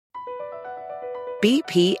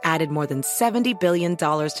BP added more than $70 billion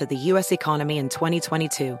to the U.S. economy in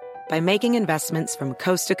 2022 by making investments from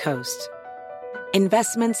coast to coast.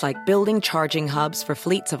 Investments like building charging hubs for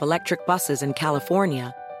fleets of electric buses in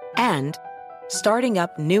California and starting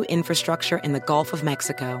up new infrastructure in the Gulf of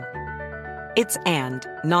Mexico. It's and,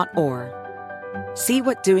 not or. See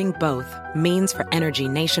what doing both means for energy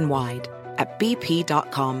nationwide at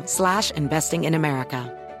bp.com/investing in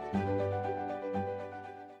America.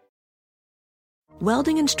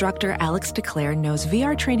 Welding instructor Alex DeClaire knows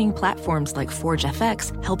VR training platforms like Forge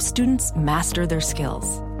FX help students master their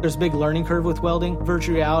skills. There's a big learning curve with welding.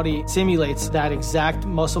 Virtual reality simulates that exact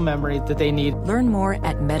muscle memory that they need. Learn more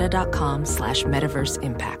at meta.com/metaverse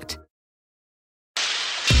impact.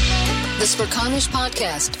 The Smerconish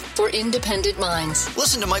Podcast for independent minds.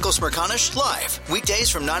 Listen to Michael Smerconish live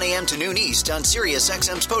weekdays from 9 a.m. to noon East on Sirius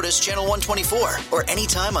XM's POTUS Channel 124 or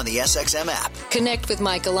anytime on the SXM app. Connect with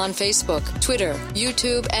Michael on Facebook, Twitter,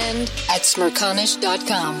 YouTube, and at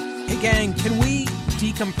Smerconish.com. Hey, gang, can we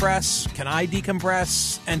decompress? Can I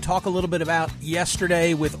decompress and talk a little bit about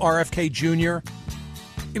yesterday with RFK Jr.?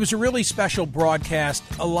 It was a really special broadcast,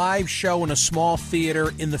 a live show in a small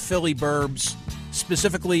theater in the Philly burbs,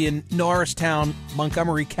 specifically in Norristown,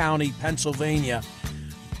 Montgomery County, Pennsylvania.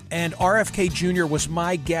 And RFK Jr. was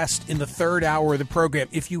my guest in the third hour of the program.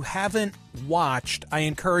 If you haven't watched, I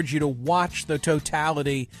encourage you to watch the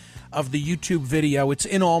totality of the YouTube video. It's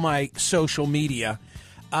in all my social media.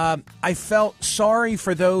 I felt sorry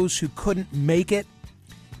for those who couldn't make it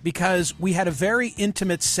because we had a very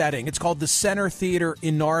intimate setting. It's called the Center Theater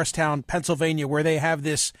in Norristown, Pennsylvania, where they have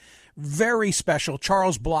this very special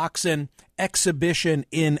Charles Blockson exhibition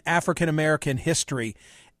in African-American history.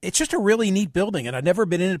 It's just a really neat building, and I've never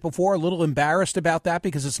been in it before. A little embarrassed about that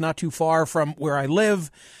because it's not too far from where I live.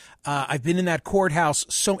 I've been in that courthouse.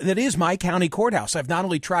 So that is my county courthouse. I've not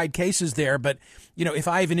only tried cases there, but, you know, if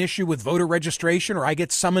I have an issue with voter registration or I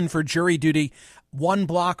get summoned for jury duty, 1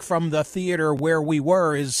 block from the theater where we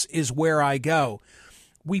were is where I go.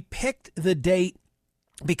 We picked the date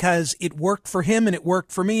because it worked for him and it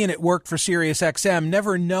worked for me and it worked for Sirius XM,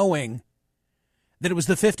 never knowing that it was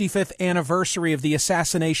the 55th anniversary of the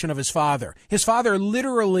assassination of his father. His father,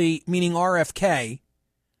 literally, meaning RFK,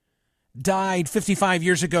 died 55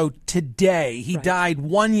 years ago today. He died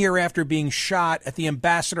 1 year after being shot at the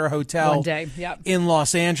Ambassador Hotel in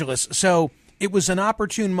Los Angeles. So it was an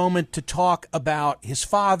opportune moment to talk about his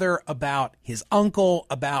father, about his uncle,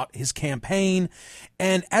 about his campaign.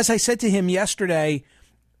 And as I said to him yesterday,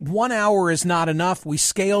 1 hour is not enough. We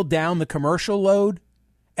scaled down the commercial load.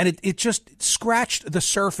 And it just scratched the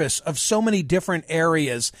surface of so many different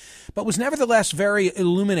areas, but was nevertheless very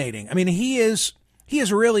illuminating. I mean, he is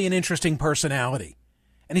really an interesting personality,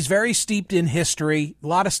 and he's very steeped in history. A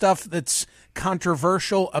lot of stuff that's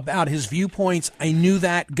controversial about his viewpoints. I knew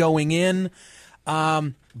that going in,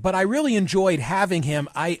 but I really enjoyed having him.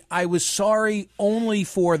 I was sorry only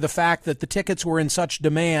for the fact that the tickets were in such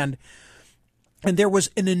demand, and there was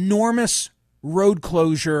an enormous road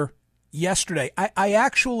closure yesterday. I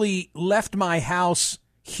actually left my house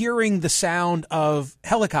hearing the sound of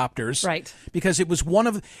helicopters. Right. Because it was one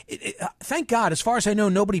of, thank God, as far as I know,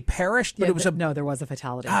 nobody perished, but it was no, there was a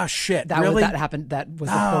fatality. Ah, shit. That really? That happened. That was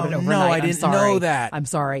reported overnight. No, I didn't know that. I'm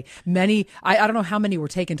sorry. Many, I don't know how many were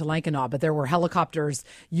taken to Lankenau, but there were helicopters.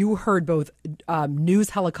 You heard both news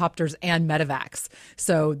helicopters and medevacs.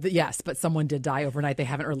 So yes, but someone did die overnight. They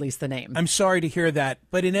haven't released the name. I'm sorry to hear that.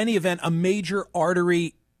 But in any event, a major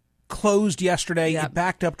artery closed yesterday. It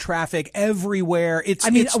backed up traffic everywhere.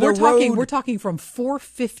 We're talking from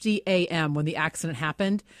 4:50 a.m. when the accident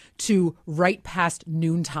happened to right past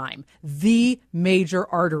noontime. The major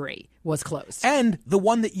artery was closed, and the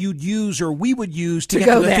one that you'd use or we would use to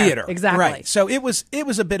get to the theater. Exactly. Right. So it was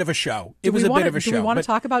a bit of a show. Do we want to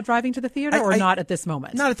talk about driving to the theater or not at this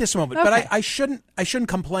moment? Not at this moment. Okay. But I shouldn't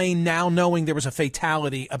complain now knowing there was a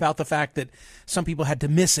fatality about the fact that some people had to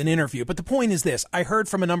miss an interview. But the point is this: I heard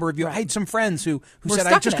from a number of you. I had some friends who said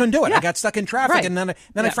I just couldn't do it. Yeah. I got stuck in traffic, and then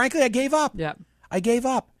I gave up. Yeah. I gave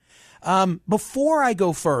up. Before I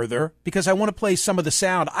go further, because I want to play some of the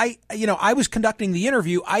sound, I was conducting the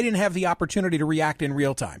interview. I didn't have the opportunity to react in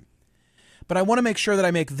real time. But I want to make sure that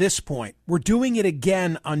I make this point. We're doing it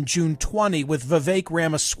again on June 20 with Vivek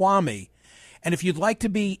Ramaswamy. And if you'd like to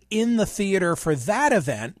be in the theater for that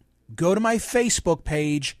event, go to my Facebook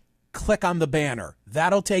page, click on the banner.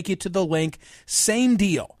 That'll take you to the link. Same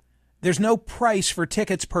deal. There's no price for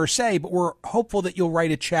tickets per se, but we're hopeful that you'll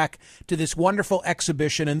write a check to this wonderful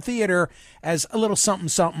exhibition and theater as a little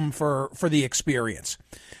something for the experience.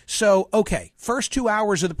 So, okay, first 2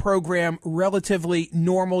 hours of the program, relatively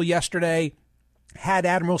normal yesterday. had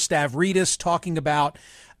Admiral Stavridis talking about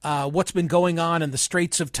what's been going on in the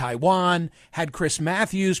Straits of Taiwan, had Chris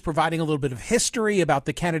Matthews providing a little bit of history about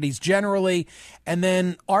the Kennedys generally, and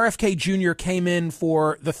then RFK Jr. came in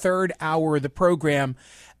for the third hour of the program.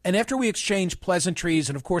 And after we exchanged pleasantries,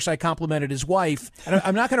 and of course I complimented his wife, and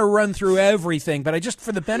I'm not going to run through everything, but I just,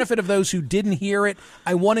 for the benefit of those who didn't hear it,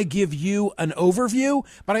 I want to give you an overview,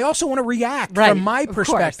 but I also want to react from my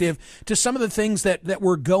perspective to some of the things that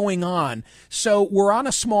were going on. So we're on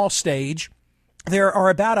a small stage. There are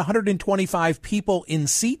about 125 people in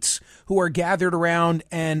seats who are gathered around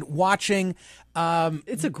and watching.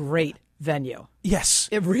 It's a great venue. Yes.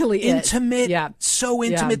 It really is. Intimate. Yeah. So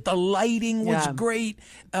intimate. Yeah. The lighting was great.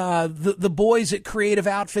 The boys at Creative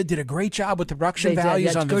Outfit did a great job with the production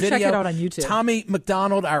values on the video. Go check it out on YouTube. Tommy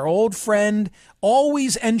McDonald, our old friend,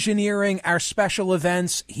 always engineering our special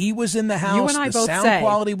events. He was in the house. You and I both sound say,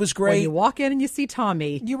 quality was great. When you walk in and you see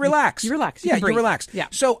Tommy, you relax. You relax. You relax. Yeah.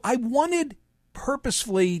 So I wanted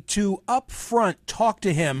purposefully to up front talk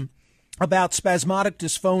to him about spasmodic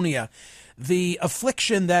dysphonia, the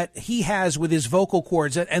affliction that he has with his vocal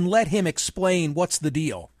cords, and let him explain what's the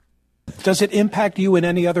deal. Does it impact you in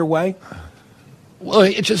any other way? Well,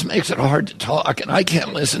 it just makes it hard to talk, and I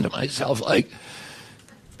can't listen to myself. Like,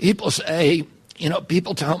 people say,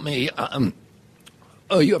 people tell me,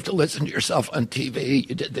 oh, you have to listen to yourself on TV.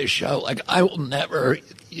 You did this show. Like, I will never.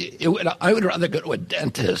 I would rather go to a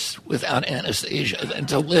dentist without anesthesia than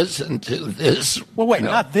to listen to this. Well, wait,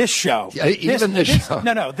 not this show. Yeah, even this show.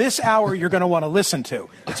 No, this hour you're going to want to listen to.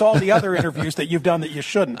 It's all the other interviews that you've done that you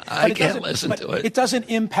shouldn't. I can't listen to it. It doesn't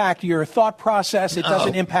impact your thought process. It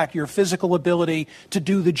doesn't impact your physical ability to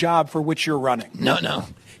do the job for which you're running. No.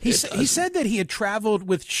 He said that he had traveled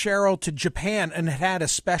with Cheryl to Japan and had a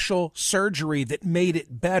special surgery that made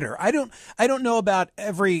it better. I don't know about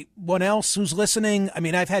everyone else who's listening. I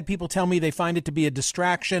mean, I've had people tell me they find it to be a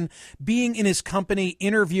distraction. Being in his company,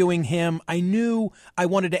 interviewing him, I knew I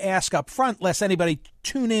wanted to ask up front, lest anybody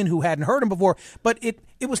tune in who hadn't heard him before. But it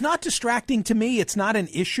was not distracting to me. It's not an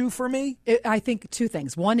issue for me. I think two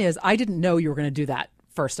things. One is I didn't know you were going to do that.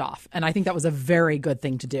 First off. And I think that was a very good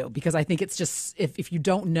thing to do, because I think it's just, if you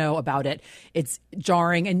don't know about it, it's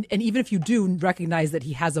jarring. And even if you do recognize that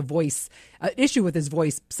he has a voice, issue with his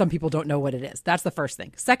voice, some people don't know what it is. That's the first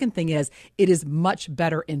thing. Second thing is, it is much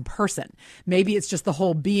better in person. Maybe it's just the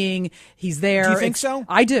whole being, he's there. Do you think so?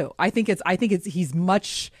 I do.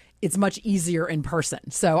 It's much easier in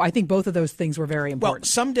person. So I think both of those things were very important. Well,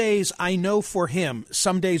 some days I know for him,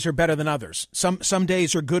 some days are better than others. Some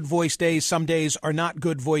days are good voice days. Some days are not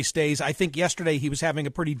good voice days. I think yesterday he was having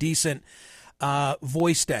a pretty decent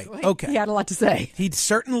voice day. Okay. He had a lot to say. He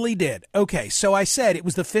certainly did. Okay. So I said it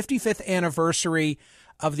was the 55th anniversary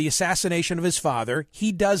of the assassination of his father.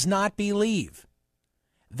 He does not believe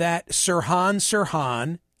that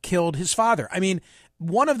Sirhan killed his father. I mean,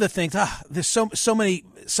 one of the things, there's so many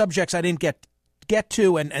subjects I didn't get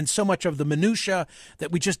to, and so much of the minutia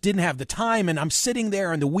that we just didn't have the time. And I'm sitting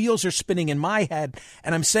there and the wheels are spinning in my head,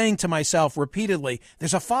 and I'm saying to myself repeatedly,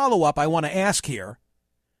 there's a follow-up I want to ask here.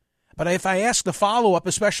 But if I ask the follow-up,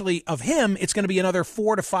 especially of him, it's going to be another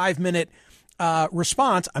 4 to 5 minute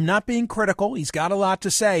response. I'm not being critical. He's got a lot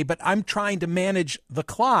to say, but I'm trying to manage the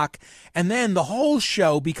clock. And then the whole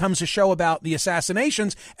show becomes a show about the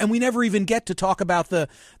assassinations, and we never even get to talk about the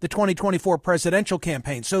 2024 presidential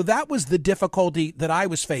campaign. So that was the difficulty that I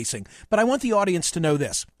was facing. But I want the audience to know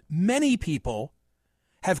this. Many people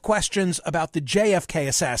have questions about the JFK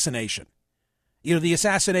assassination, the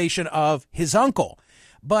assassination of his uncle.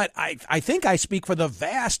 But I think I speak for the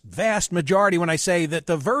vast, vast majority when I say that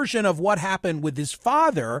the version of what happened with his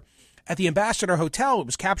father at the Ambassador Hotel, it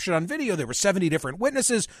was captured on video. There were 70 different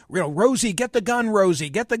witnesses. Rosie, get the gun,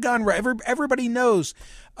 Rosie, get the gun. Everybody knows.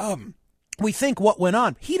 We think what went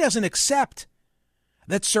on. He doesn't accept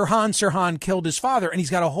that Sirhan killed his father, and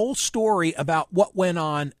he's got a whole story about what went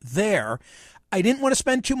on there. I didn't want to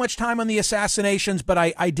spend too much time on the assassinations, but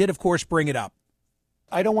I did, of course, bring it up.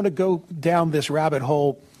 I don't want to go down this rabbit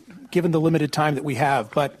hole given the limited time that we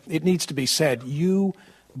have, but it needs to be said. You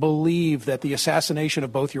believe that the assassination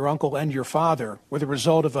of both your uncle and your father were the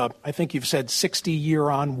result of I think you've said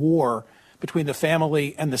 60-year-on war between the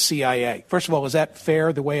family and the CIA. First of all, is that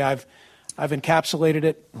fair, the way I've encapsulated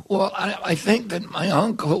it? Well, I think that my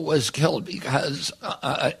uncle was killed because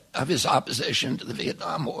of his opposition to the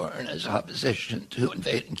Vietnam War and his opposition to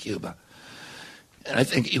invading Cuba. And I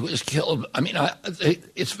think he was killed. I mean,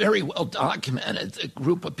 it's very well documented. The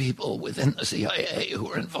group of people within the CIA who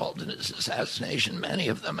were involved in his assassination, many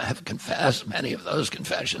of them have confessed. Many of those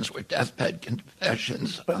confessions were deathbed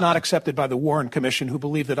confessions. But not accepted by the Warren Commission, who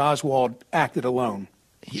believed that Oswald acted alone.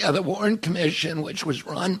 Yeah, the Warren Commission, which was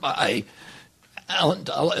run by Allen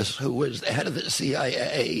Dulles, who was the head of the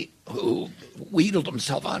CIA, who wheedled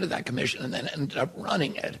himself onto that commission and then ended up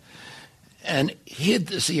running it, and hid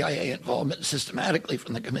the CIA involvement systematically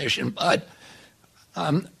from the commission. But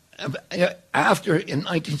after, in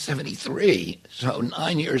 1973, so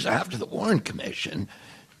 9 years after the Warren Commission,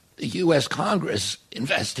 the U.S. Congress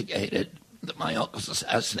investigated my uncle's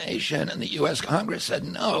assassination, and the U.S. Congress said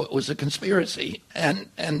no, it was a conspiracy. And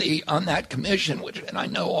on that commission, and I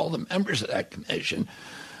know all the members of that commission,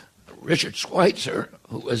 Richard Schweitzer,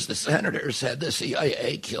 who was the senator, said the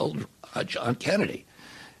CIA killed John Kennedy.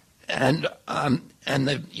 And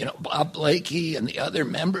Bob Blakey and the other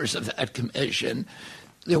members of that commission,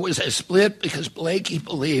 there was a split because Blakey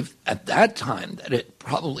believed at that time that it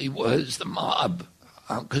probably was the mob,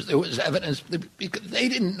 because there was evidence, because they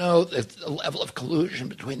didn't know the level of collusion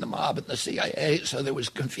between the mob and the CIA, so there was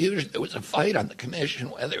confusion. There was a fight on the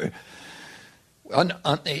commission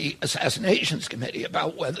on the assassinations committee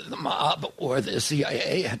about whether the mob or the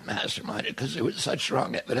CIA had masterminded, because there was such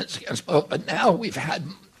strong evidence against both. But now we've had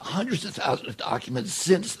hundreds of thousands of documents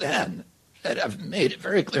since then that have made it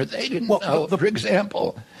very clear they didn't know. For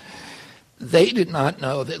example, they did not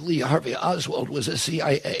know that Lee Harvey Oswald was a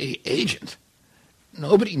CIA agent.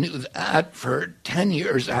 Nobody knew that for 10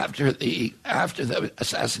 years after the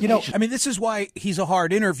assassination. This is why he's a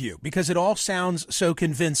hard interview, because it all sounds so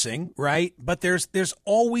convincing, right? But there's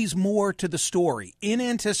always more to the story. In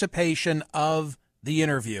anticipation of the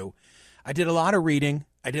interview, I did a lot of reading,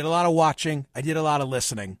 I did a lot of watching, I did a lot of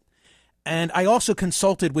listening. And I also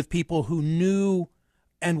consulted with people who knew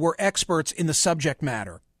and were experts in the subject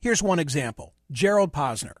matter. Here's one example. Gerald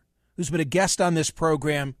Posner, who's been a guest on this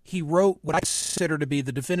program. He wrote what I consider to be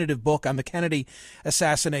the definitive book on the Kennedy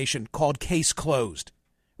assassination called Case Closed,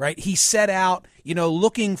 right? He set out,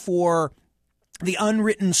 looking for the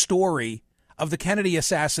unwritten story of the Kennedy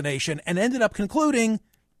assassination and ended up concluding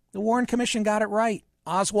the Warren Commission got it right.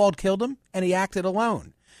 Oswald killed him and he acted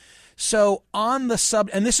alone. So on the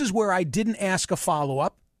and this is where I didn't ask a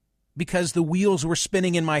follow-up because the wheels were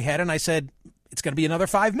spinning in my head, and I said, it's going to be another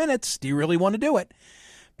 5 minutes. Do you really want to do it?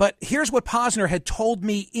 But here's what Posner had told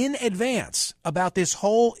me in advance about this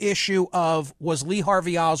whole issue of, was Lee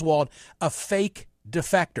Harvey Oswald a fake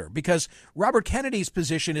defector? Because Robert Kennedy's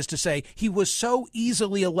position is to say he was so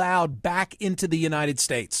easily allowed back into the United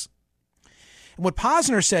States. And what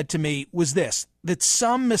Posner said to me was this, that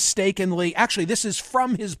some mistakenly, actually, this is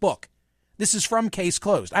from his book. This is from Case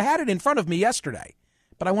Closed. I had it in front of me yesterday,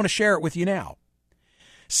 but I want to share it with you now.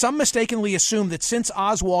 Some mistakenly assumed that since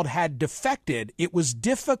Oswald had defected, it was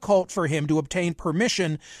difficult for him to obtain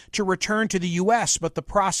permission to return to the U.S., but the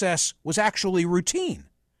process was actually routine.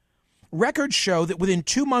 Records show that within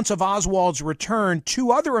 2 months of Oswald's return,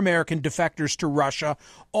 2 other American defectors to Russia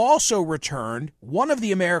also returned. One of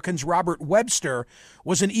the Americans, Robert Webster,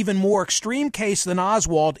 was an even more extreme case than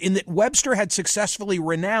Oswald in that Webster had successfully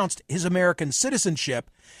renounced his American citizenship,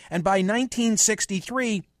 and by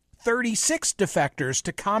 1963, 36 defectors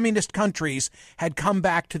to communist countries had come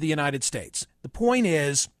back to the United States. The point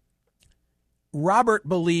is, Robert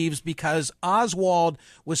believes because Oswald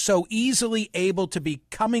was so easily able to be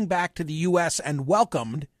coming back to the U.S. and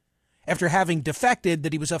welcomed after having defected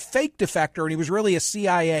that he was a fake defector and he was really a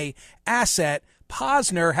CIA asset.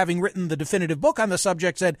 Posner, having written the definitive book on the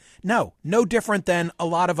subject, said, no different than a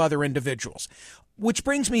lot of other individuals. Which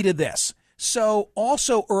brings me to this. So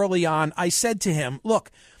also early on, I said to him, look,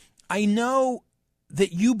 I know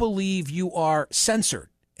that you believe you are censored.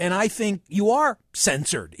 And I think you are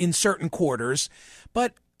censored in certain quarters,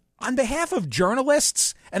 but on behalf of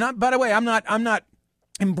journalists, and by the way, I'm not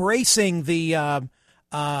embracing the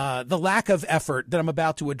lack of effort that I'm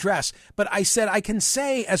about to address. But I said I can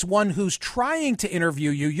say, as one who's trying to interview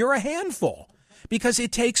you, you're a handful because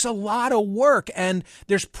it takes a lot of work and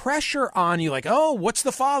there's pressure on you. Like, oh, what's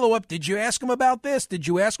the follow up? Did you ask him about this? Did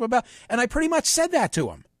you ask him about? And I pretty much said that to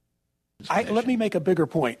him. Let me make a bigger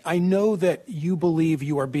point. I know that you believe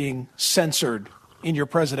you are being censored in your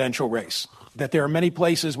presidential race, that there are many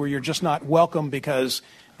places where you're just not welcome because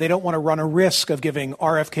they don't want to run a risk of giving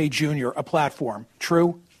RFK Jr. a platform.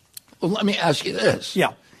 True? Well, let me ask you this.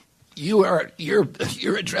 Yeah. You're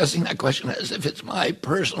addressing that question as if it's my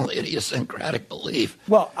personal idiosyncratic belief.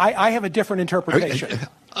 Well, I have a different interpretation.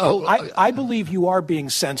 I believe you are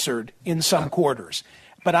being censored in some quarters.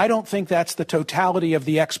 But I don't think that's the totality of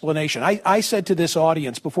the explanation. I said to this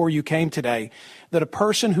audience before you came today that a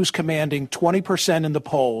person who's commanding 20% in the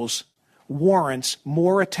polls warrants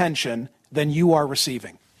more attention than you are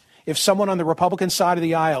receiving. if someone on the Republican side of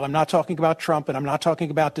the aisle, I'm not talking about Trump and I'm not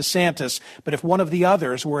talking about DeSantis, but if one of the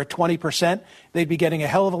others were at 20%, they'd be getting a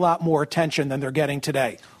hell of a lot more attention than they're getting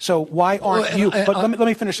today. So why aren't you, but let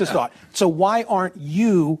me finish this thought. So why aren't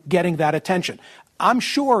you getting that attention? I'm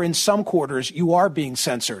sure in some quarters you are being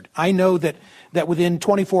censored. I know that within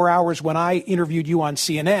 24 hours when I interviewed you on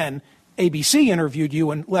CNN, ABC interviewed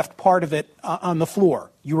you and left part of it on the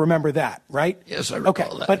floor. You remember that, right? Yes, I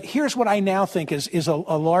recall that. But here's what I now think is a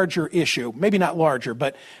larger issue, maybe not larger,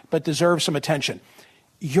 but deserves some attention.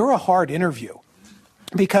 You're a hard interview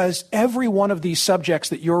because every one of these subjects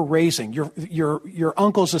that you're raising, your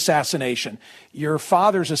uncle's assassination, your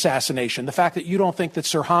father's assassination, the fact that you don't think that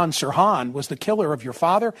Sirhan was the killer of your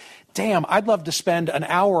father, damn, I'd love to spend an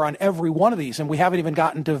hour on every one of these, and we haven't even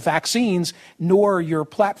gotten to vaccines nor your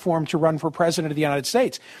platform to run for president of the United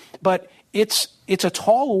States. But it's a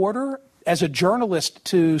tall order as a journalist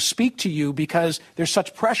to speak to you because there's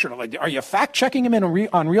such pressure. Like, are you fact-checking him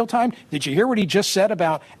on real time? Did you hear what he just said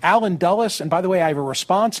about Alan Dulles? And by the way, I have a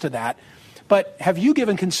response to that. But have you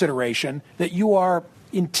given consideration that you are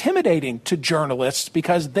intimidating to journalists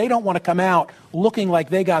because they don't want to come out looking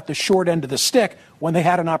like they got the short end of the stick when they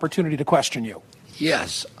had an opportunity to question you?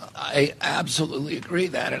 Yes, I absolutely agree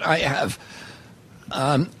that. And I have,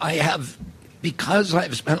 because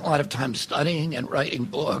I've spent a lot of time studying and writing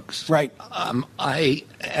books, right?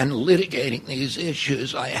 And litigating these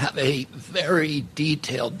issues, I have a very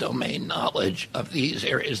detailed domain knowledge of these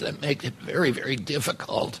areas that make it very, very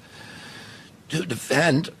difficult to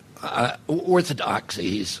defend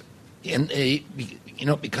orthodoxies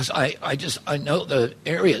because I know the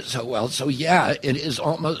area so well. So yeah, it is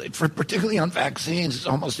almost, particularly on vaccines, it's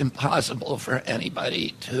almost impossible for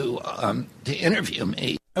anybody to interview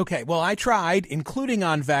me. Okay, well, I tried, including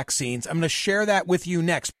on vaccines. I'm going to share that with you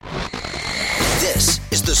next. This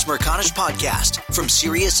is the Smerconish Podcast from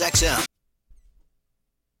SiriusXM.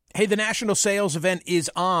 Hey, the national sales event is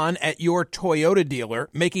on at your Toyota dealer,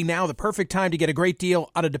 making now the perfect time to get a great deal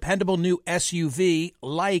on a dependable new SUV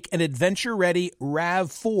like an adventure-ready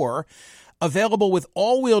RAV4. Available with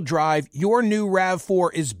all-wheel drive, your new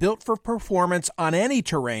RAV4 is built for performance on any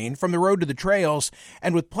terrain, from the road to the trails,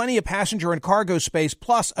 and with plenty of passenger and cargo space,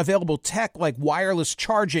 plus available tech like wireless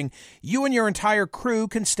charging, you and your entire crew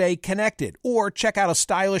can stay connected. Or check out a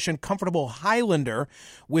stylish and comfortable Highlander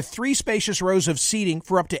with 3 spacious rows of seating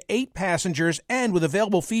for up to 8 passengers and with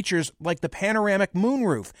available features like the panoramic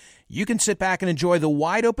moonroof. You can sit back and enjoy the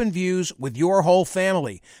wide-open views with your whole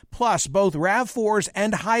family. Plus, both RAV4s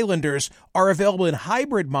and Highlanders are available in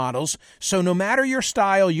hybrid models, so no matter your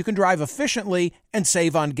style, you can drive efficiently and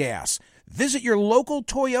save on gas. Visit your local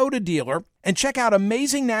Toyota dealer and check out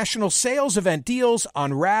amazing national sales event deals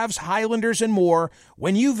on RAVs, Highlanders, and more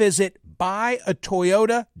when you visit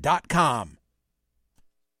buyatoyota.com.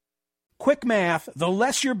 Quick math, the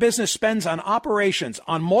less your business spends on operations,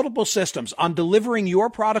 on multiple systems, on delivering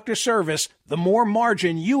your product or service, the more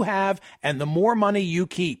margin you have and the more money you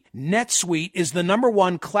keep. NetSuite is the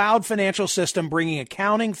 #1 cloud financial system bringing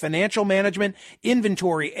accounting, financial management,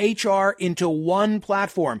 inventory, HR into one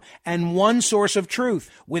platform and one source of truth.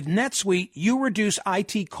 With NetSuite, you reduce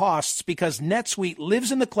IT costs because NetSuite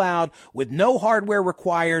lives in the cloud with no hardware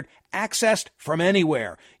required, accessed from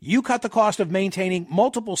anywhere. You cut the cost of maintaining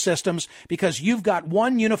multiple systems because you've got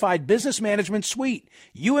one unified business management suite.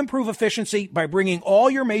 You improve efficiency by bringing all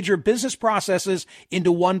your major business processes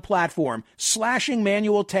into one platform, slashing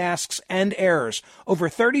manual tasks and errors. Over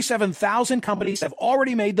 37,000 companies have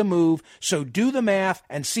already made the move, so do the math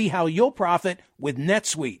and see how you'll profit with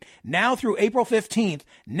NetSuite. Now through April 15th,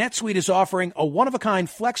 NetSuite is offering a one-of-a-kind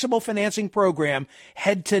flexible financing program.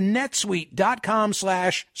 Head to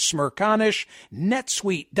netsuite.com/Smerconish,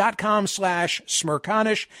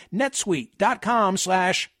 netsuite.com/Smerconish,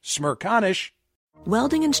 netsuite.com/Smerconish.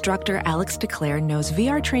 Welding instructor Alex DeClaire knows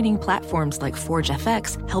VR training platforms like Forge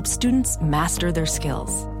FX help students master their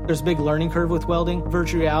skills. There's a big learning curve with welding.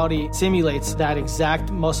 Virtual reality simulates that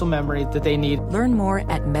exact muscle memory that they need. Learn more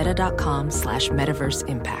at meta.com/metaverse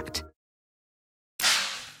impact.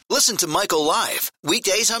 Listen to Michael live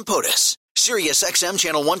weekdays on POTUS, SiriusXM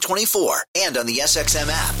channel 124, and on the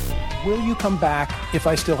SXM app. Will you come back if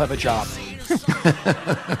I still have a job?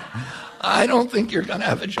 I don't think you're going to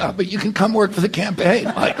have a job, but you can come work for the campaign,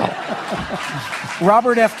 Michael.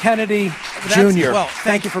 Robert F. Kennedy Jr. Well,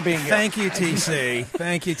 thank you for being here. Thank you, TC.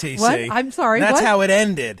 Thank you, TC. What? I'm sorry. That's what? how it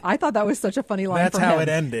ended. I thought that was such a funny line. That's from how him. it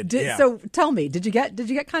ended. Yeah. So tell me, did you get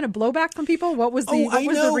kind of blowback from people? What was the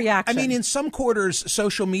the reaction? I mean, in some quarters,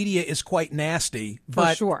 social media is quite nasty.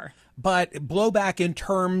 For sure. But blowback in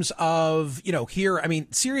terms of, here, I mean,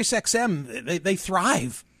 SiriusXM, they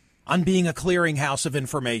thrive on being a clearinghouse of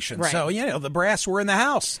information. Right. So, the brass were in the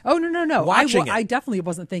house. Oh, no. Watching it. I definitely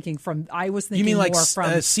wasn't thinking I was thinking You mean like more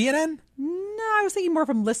from CNN? No, I was thinking more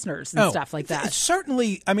from listeners and stuff like that.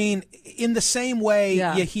 Certainly, I mean, in the same way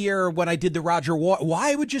you hear when I did the Roger Waters.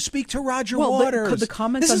 Why would you speak to Roger Waters? The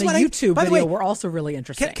comments on the YouTube video were also really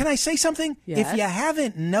interesting. Can I say something? Yes. If you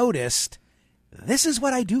haven't noticed, this is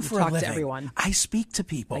what I do for a living. Talk to everyone. I speak to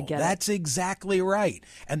people. I get That's exactly right.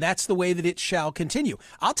 And that's the way that it shall continue.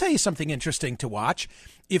 I'll tell you something interesting to watch.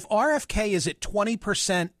 If RFK is at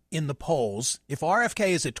 20% in the polls,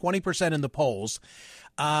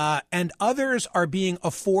 and others are being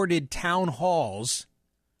afforded town halls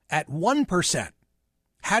at 1%,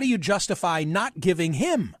 how do you justify not giving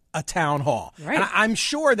him a town hall? Right. And I'm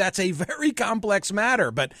sure that's a very complex matter,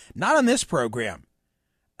 but not on this program.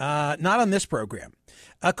 Not on this program.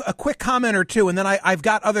 A quick comment or two, and then I've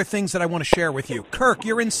got other things that I want to share with you. Kirk,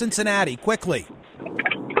 you're in Cincinnati. Quickly.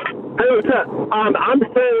 Hey, what's up? I'm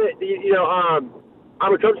saying,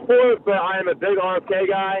 I'm a Trump supporter, but I am a big RFK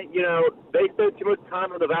guy. They spend too much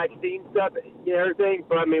time on the vaccine stuff and everything.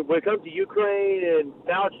 But, I mean, when it comes to Ukraine and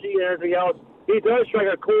Fauci and everything else, he does strike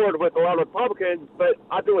a chord with a lot of Republicans, but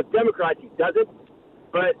I think with Democrats he doesn't.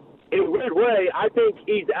 But in a weird way, I think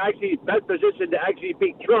he's actually best positioned to actually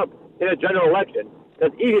beat Trump in a general election.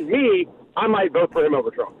 Because even me, I might vote for him over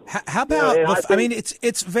Trump. How about? It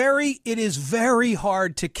is very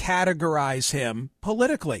hard to categorize him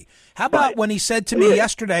politically. How about when he said to me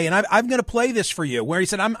yesterday, and I'm going to play this for you, where he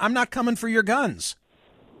said, "I'm not coming for your guns.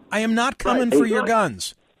 I am not coming for your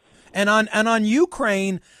guns." And on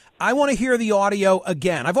Ukraine, I want to hear the audio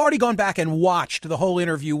again. I've already gone back and watched the whole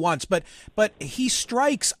interview once, but he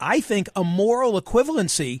strikes, I think, a moral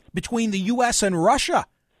equivalency between the U.S. and Russia,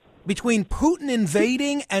 between Putin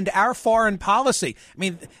invading and our foreign policy. I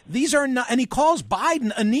mean, these are not, and he calls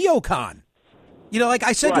Biden a neocon. Like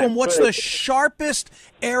I said to him, what's the sharpest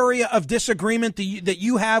area of disagreement that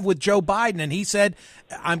you have with Joe Biden? And he said,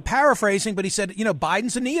 I'm paraphrasing, but he said,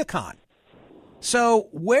 Biden's a neocon. So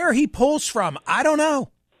where he pulls from, I don't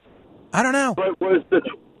know. But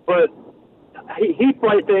he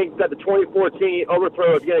probably thinks that the 2014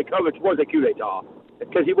 overthrow of Yanukovych was a coup d'etat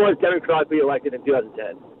because he was democratically elected in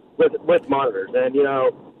 2010 with monitors. And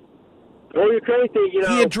the whole Ukraine thing,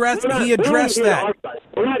 he addressed that.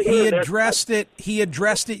 He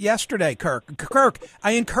addressed it yesterday, Kirk. Kirk,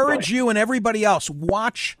 I encourage you and everybody else,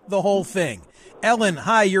 watch the whole thing. Ellen,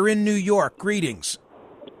 hi, you're in New York. Greetings.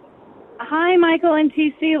 Hi, Michael and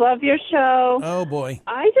TC. Love your show. Oh boy.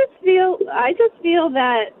 I just feel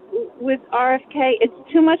that with RFK,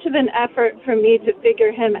 it's too much of an effort for me to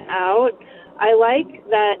figure him out. I like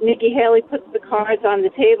that Nikki Haley puts the cards on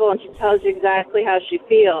the table and she tells you exactly how she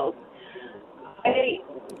feels. I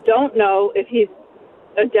don't know if he's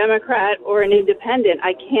a Democrat or an independent.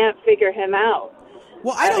 I can't figure him out.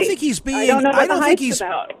 Well, I don't think he's being. I don't know what the hype's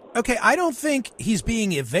about. Okay, I don't think he's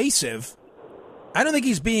being evasive. I don't think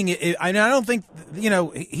he's being. I don't think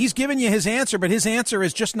he's giving you his answer, but his answer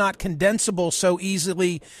is just not condensable so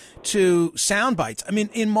easily to sound bites. I mean,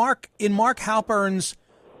 in Mark Halpern's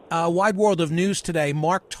Wide World of News today,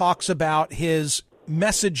 Mark talks about his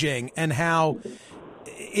messaging and how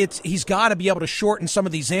he's got to be able to shorten some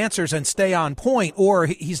of these answers and stay on point, or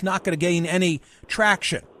he's not going to gain any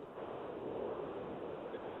traction.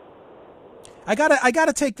 I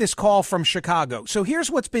gotta take this call from Chicago. So here's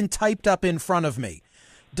what's been typed up in front of me.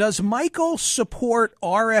 Does Michael support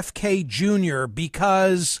RFK Jr.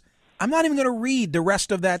 because I'm not even going to read the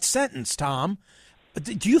rest of that sentence, Tom.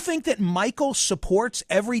 Do you think that Michael supports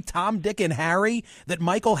every Tom, Dick, and Harry that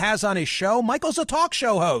Michael has on his show? Michael's a talk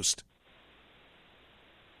show host.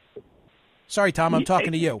 Sorry, Tom, I'm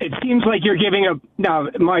talking to you. It seems like you're giving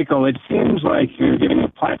Michael, it seems like you're giving a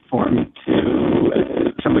platform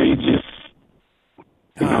to somebody just.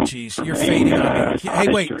 Oh, geez, you're fading on me. Hey,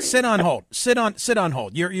 wait, sit on hold. Sit on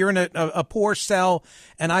hold. You're in a poor cell,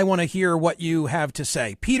 and I want to hear what you have to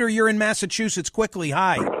say. Peter, you're in Massachusetts. Quickly,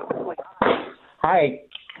 hi. Hi.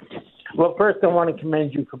 Well, first, I want to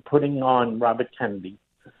commend you for putting on Robert Kennedy,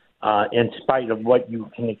 in spite of what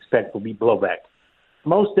you can expect will be blowback.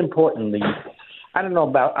 Most importantly, I don't know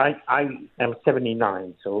about. I am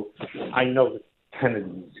 79, so I know the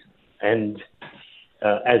Kennedys, and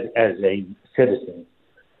as a citizen.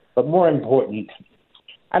 But more important,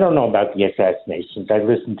 I don't know about the assassinations. I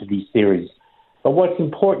listened to these theories. But what's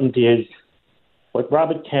important is what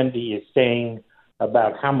Robert Kennedy is saying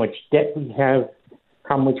about how much debt we have,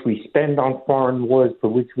 how much we spend on foreign wars for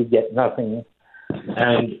which we get nothing.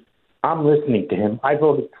 And I'm listening to him. I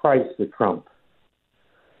voted twice for Trump.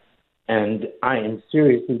 And I am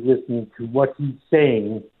seriously listening to what he's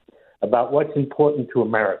saying about what's important to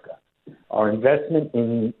America. our investment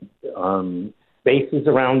in bases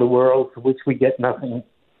around the world for which we get nothing,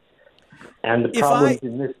 and the problems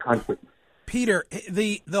in this country. Peter,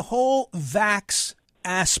 the whole vax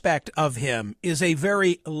aspect of him is a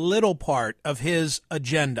very little part of his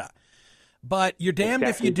agenda. But you're damned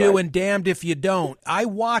if you do and damned if you don't. I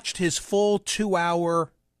watched his full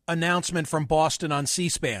 2-hour announcement from Boston on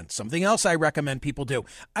C-SPAN. Something else I recommend people do.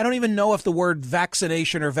 I don't even know if the word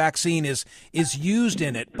vaccination or vaccine is used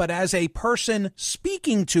in it, but as a person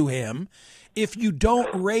speaking to him, if you don't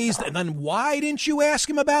raise that, then why didn't you ask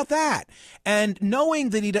him about that? And knowing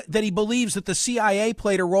that he believes that the CIA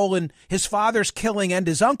played a role in his father's killing and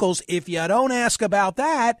his uncle's, if you don't ask about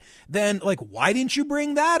that, then why didn't you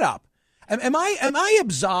bring that up? Am I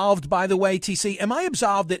absolved, by the way, TC? Am I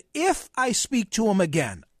absolved that if I speak to him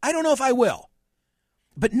again, I don't know if I will,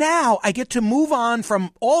 but now I get to move on from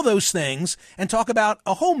all those things and talk about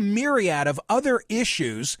a whole myriad of other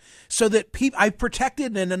issues so that I've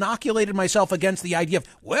protected and inoculated myself against the idea of,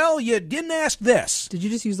 well, you didn't ask this. Did you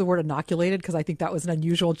just use the word inoculated? Because I think that was an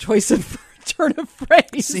unusual choice of turn of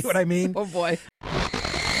phrase. See what I mean? Oh, boy.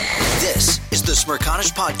 This is the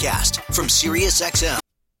Smirconish Podcast from SiriusXM.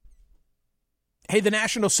 Hey, the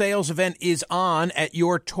national sales event is on at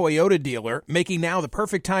your Toyota dealer, making now the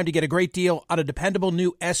perfect time to get a great deal on a dependable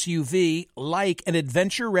new SUV like an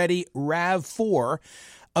adventure-ready RAV4.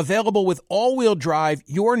 Available with all-wheel drive,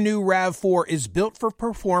 your new RAV4 is built for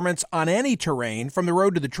performance on any terrain, from the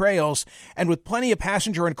road to the trails, and with plenty of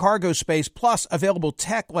passenger and cargo space, plus available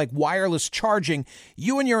tech like wireless charging,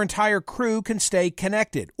 you and your entire crew can stay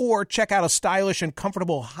connected. Or check out a stylish and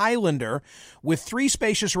comfortable Highlander with 3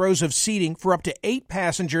 spacious rows of seating for up to 8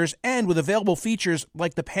 passengers and with available features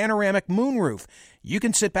like the panoramic moonroof. You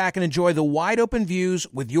can sit back and enjoy the wide-open views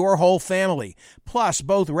with your whole family. Plus,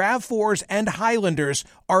 both RAV4s and Highlanders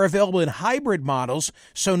are available in hybrid models,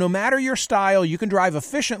 so no matter your style, you can drive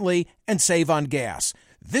efficiently and save on gas.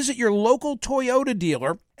 Visit your local Toyota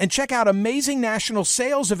dealer and check out amazing national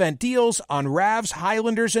sales event deals on RAVs,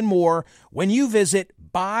 Highlanders, and more when you visit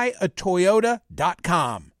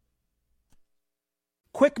buyatoyota.com.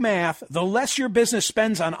 Quick math, the less your business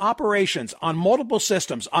spends on operations, on multiple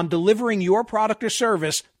systems, on delivering your product or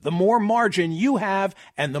service, the more margin you have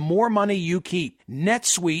and the more money you keep.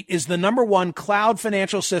 NetSuite is the #1 cloud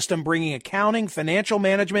financial system bringing accounting, financial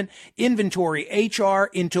management, inventory, HR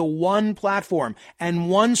into one platform and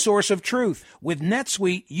one source of truth. With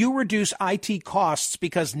NetSuite, you reduce IT costs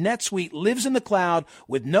because NetSuite lives in the cloud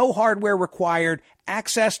with no hardware required,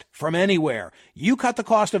 accessed from anywhere. You cut the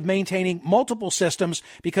cost of maintaining multiple systems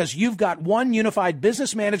because you've got one unified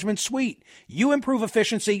business management suite. You improve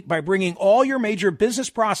efficiency by bringing all your major business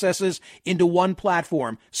processes into one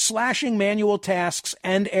platform, slashing manual tasks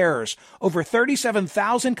and errors. Over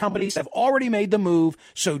 37,000 companies have already made the move,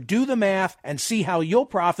 so do the math and see how you'll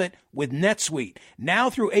profit with NetSuite. Now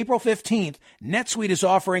through April 15th, NetSuite is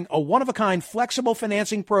offering a one-of-a-kind flexible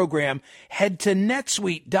financing program. Head to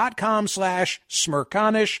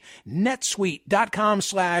netsuite.com/Smirconish,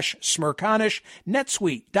 netsuite.com/Smirconish,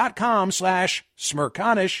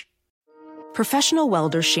 netsuite.com/Smirconish. Professional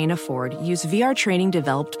welder Shayna Ford used VR training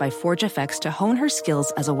developed by ForgeFX to hone her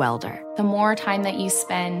skills as a welder. The more time that you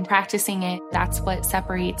spend practicing it, that's what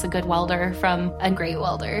separates a good welder from a great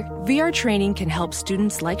welder. VR training can help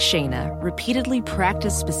students like Shayna repeatedly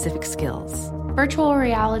practice specific skills. Virtual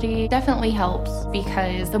reality definitely helps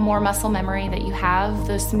because the more muscle memory that you have,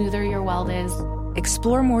 the smoother your weld is.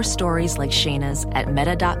 Explore more stories like Shayna's at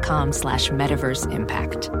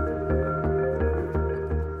meta.com/metaverseimpact.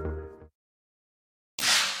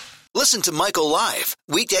 Listen to Michael live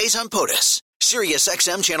weekdays on POTUS,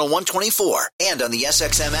 SiriusXM channel 124, and on the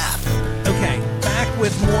SXM app. Okay, back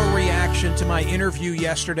with more reaction to my interview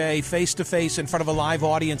yesterday, face-to-face in front of a live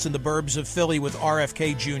audience in the burbs of Philly with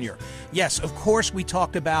RFK Jr. Yes, of course we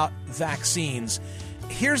talked about vaccines.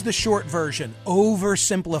 Here's the short version,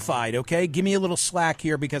 oversimplified, okay? Give me a little slack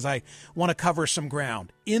here because I want to cover some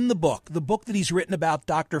ground. In the book that he's written about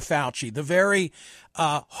Dr. Fauci, the very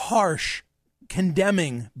harsh,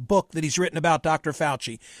 condemning book that he's written about Dr.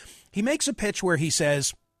 Fauci, he makes a pitch where he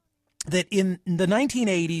says that in the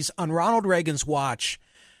 1980s, on Ronald Reagan's watch,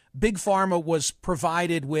 Big Pharma was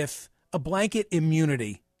provided with a blanket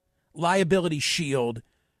immunity, liability shield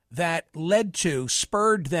that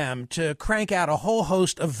spurred them to crank out a whole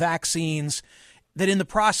host of vaccines that in the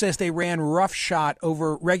process they ran roughshod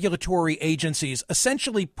over regulatory agencies,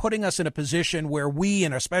 essentially putting us in a position where we,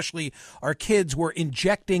 and especially our kids, were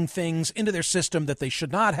injecting things into their system that they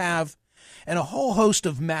should not have, and a whole host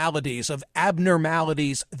of maladies, of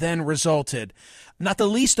abnormalities then resulted, not the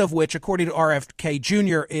least of which, according to RFK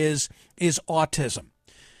Jr., is autism.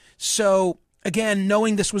 So again,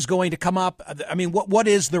 knowing this was going to come up, I mean, what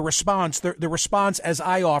is the response? The response, as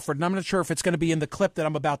I offered, and I'm not sure if it's going to be in the clip that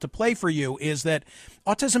I'm about to play for you, is that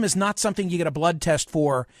autism is not something you get a blood test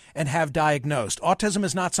for and have diagnosed. Autism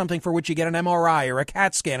is not something for which you get an MRI or a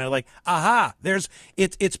CAT scan and like, aha,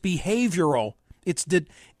 it's behavioral.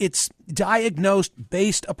 It's diagnosed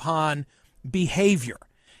based upon behavior.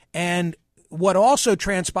 And what also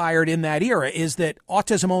transpired in that era is that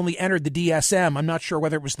autism only entered the DSM. I'm not sure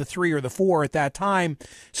whether it was the 3 or the 4 at that time.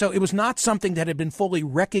 So it was not something that had been fully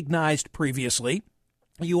recognized previously.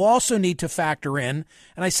 You also need to factor in,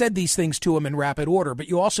 and I said these things to him in rapid order, but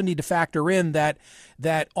you also need to factor in that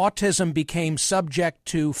autism became subject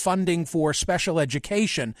to funding for special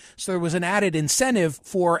education. So there was an added incentive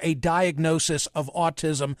for a diagnosis of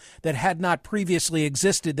autism that had not previously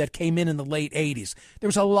existed that came in the late 80s. There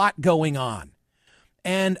was a lot going on.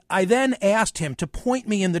 And I then asked him to point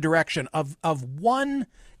me in the direction of one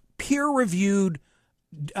peer-reviewed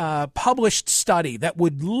published study that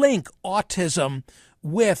would link autism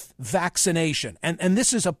with vaccination. And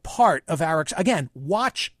this is a part of our, again,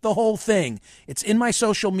 watch the whole thing. It's in my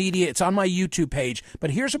social media. It's on my YouTube page. But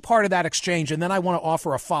here's a part of that exchange, and then I want to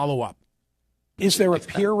offer a follow-up. Is there a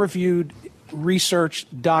peer-reviewed research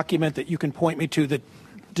document that you can point me to that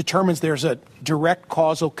determines there's a direct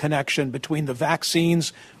causal connection between the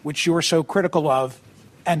vaccines, which you're so critical of,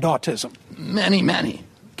 and autism? Many.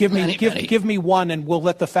 Give me one, and we'll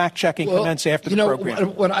let the fact-checking commence after the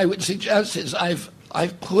program. What I would suggest is I've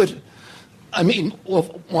put,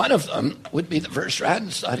 one of them would be the Verstraeten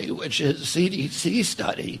study, which is a CDC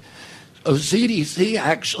study. So CDC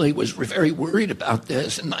actually was very worried about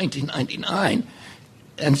this in 1999,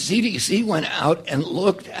 and CDC went out and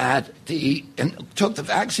looked at and took the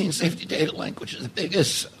Vaccine Safety Data Link, which is the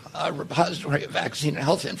biggest repository of vaccine and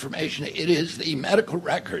health information. It is the medical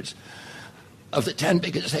records of the 10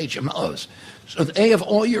 biggest HMOs. So they have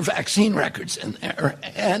all your vaccine records in there,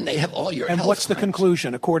 and they have all your health. And what's the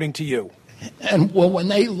conclusion, according to you? And when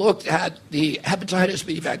they looked at the hepatitis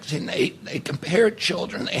B vaccine, they compared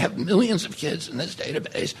children. They have millions of kids in this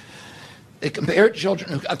database. They compared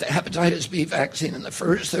children who got the hepatitis B vaccine in the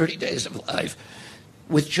first 30 days of life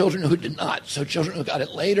with children who did not. So children who got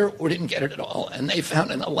it later or didn't get it at all. And they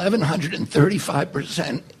found an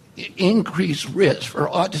 1,135% increased risk for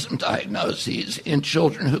autism diagnoses in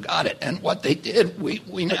children who got it. And what they did,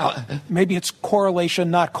 we now... Maybe it's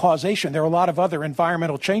correlation, not causation. There are a lot of other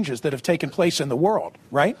environmental changes that have taken place in the world,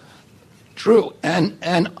 right? True. And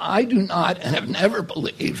I do not and have never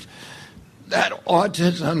believed that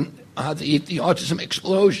autism, the autism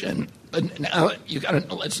explosion, but now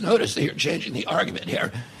let's notice that you're changing the argument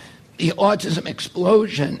here. The autism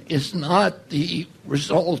explosion is not the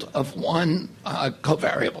result of one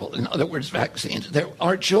covariable. In other words, vaccines.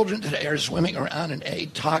 Our children today are swimming around in a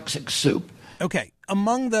toxic soup. Okay.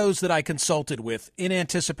 Among those that I consulted with in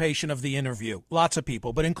anticipation of the interview, lots of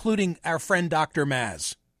people, but including our friend Dr.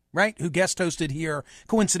 Maz, right, who guest hosted here,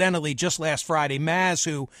 coincidentally, just last Friday. Maz,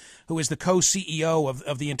 who is the co-CEO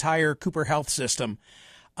of the entire Cooper Health System.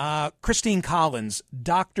 Christine Collins,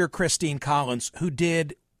 Dr. Christine Collins, who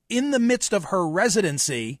did, in the midst of her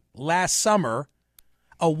residency last summer,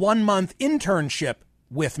 a 1-month internship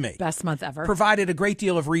with me. Best month ever. Provided a great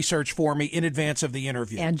deal of research for me in advance of the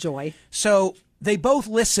interview. And joy. So they both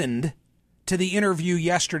listened to the interview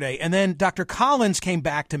yesterday. And then Dr. Collins came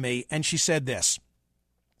back to me and she said this.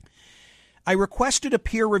 I requested a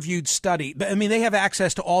peer-reviewed study. I mean, they have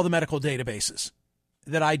access to all the medical databases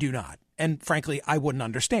that I do not. And frankly, I wouldn't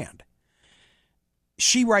understand.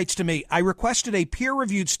 She writes to me, I requested a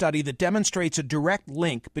peer-reviewed study that demonstrates a direct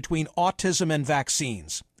link between autism and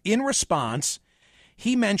vaccines. In response,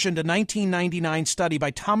 he mentioned a 1999 study by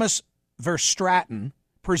Thomas Verstraeten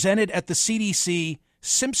presented at the CDC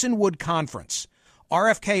Simpson-Wood Conference.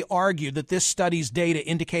 RFK argued that this study's data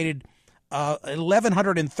indicated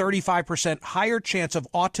 1,135% higher chance of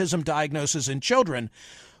autism diagnosis in children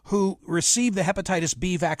who received the hepatitis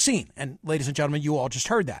B vaccine. And ladies and gentlemen, you all just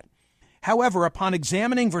heard that. However, upon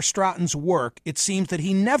examining Verstraeten's work, it seems that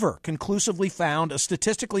he never conclusively found a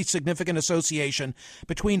statistically significant association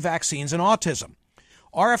between vaccines and autism.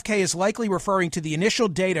 RFK is likely referring to the initial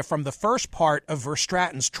data from the first part of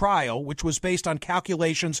Verstraeten's trial, which was based on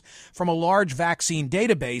calculations from a large vaccine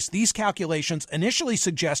database. These calculations initially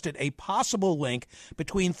suggested a possible link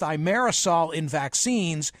between thimerosal in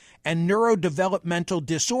vaccines and neurodevelopmental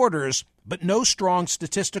disorders, but no strong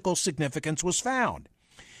statistical significance was found.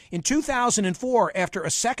 In 2004, after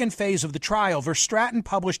a second phase of the trial, Verstraeten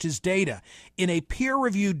published his data in a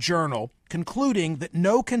peer-reviewed journal, concluding that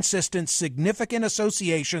no consistent significant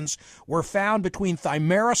associations were found between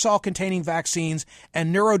thimerosal-containing vaccines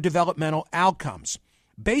and neurodevelopmental outcomes.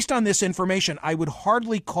 Based on this information, I would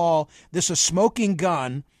hardly call this a smoking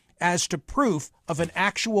gun as to proof of an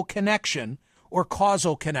actual connection or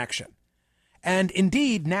causal connection. And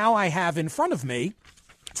indeed, now I have in front of me,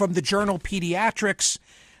 from the journal Pediatrics,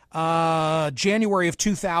 January of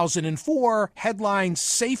 2004, headline,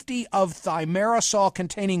 Safety of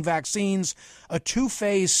Thimerosal-Containing Vaccines, a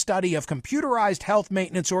two-phase study of computerized health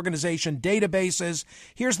maintenance organization databases.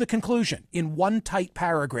 Here's the conclusion in one tight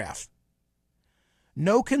paragraph.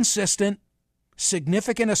 No consistent,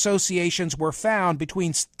 significant associations were found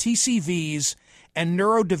between TCVs and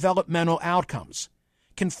neurodevelopmental outcomes.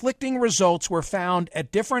 Conflicting results were found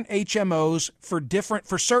at different HMOs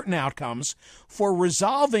for certain outcomes. For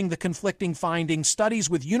resolving the conflicting findings, studies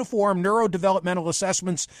with uniform neurodevelopmental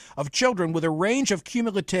assessments of children with a range of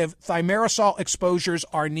cumulative thimerosal exposures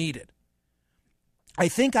are needed. I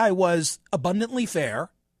think I was abundantly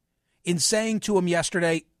fair in saying to him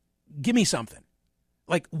yesterday, give me something.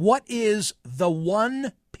 Like, what is the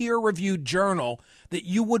one peer-reviewed journal that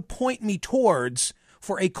you would point me towards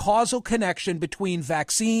for a causal connection between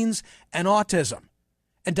vaccines and autism?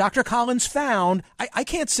 And Dr. Collins found, I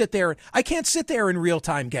can't sit there in real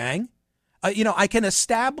time, gang. I can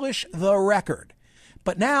establish the record.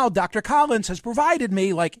 But now Dr. Collins has provided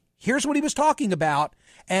me, like, here's what he was talking about.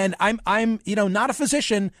 And I'm not a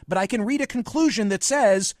physician, but I can read a conclusion that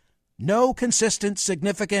says no consistent,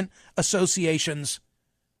 significant associations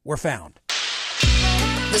were found.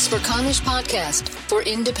 The Smerconish Podcast for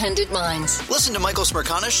independent minds. Listen to Michael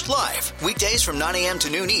Smerconish live, weekdays from 9 a.m. to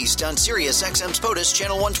noon East on Sirius XM's POTUS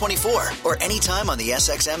Channel 124 or anytime on the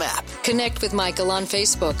SXM app. Connect with Michael on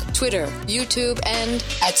Facebook, Twitter, YouTube, and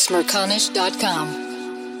at Smerconish.com.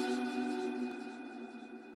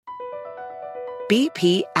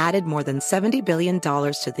 BP added more than $70 billion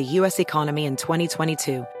to the U.S. economy in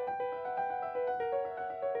 2022.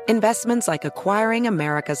 Investments like acquiring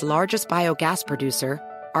America's largest biogas producer,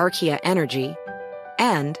 Archaea Energy,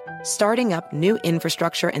 and starting up new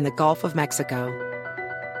infrastructure in the Gulf of Mexico.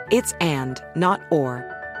 It's and, not or.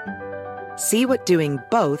 See what doing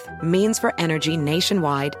both means for energy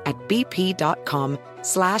nationwide at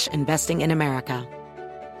bp.com/investing in America.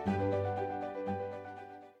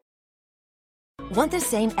 Want the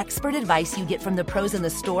same expert advice you get from the pros in the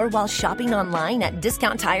store while shopping online at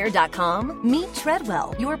DiscountTire.com? Meet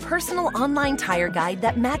Treadwell, your personal online tire guide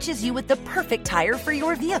that matches you with the perfect tire for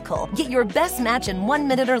your vehicle. Get your best match in 1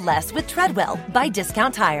 minute or less with Treadwell by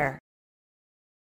Discount Tire.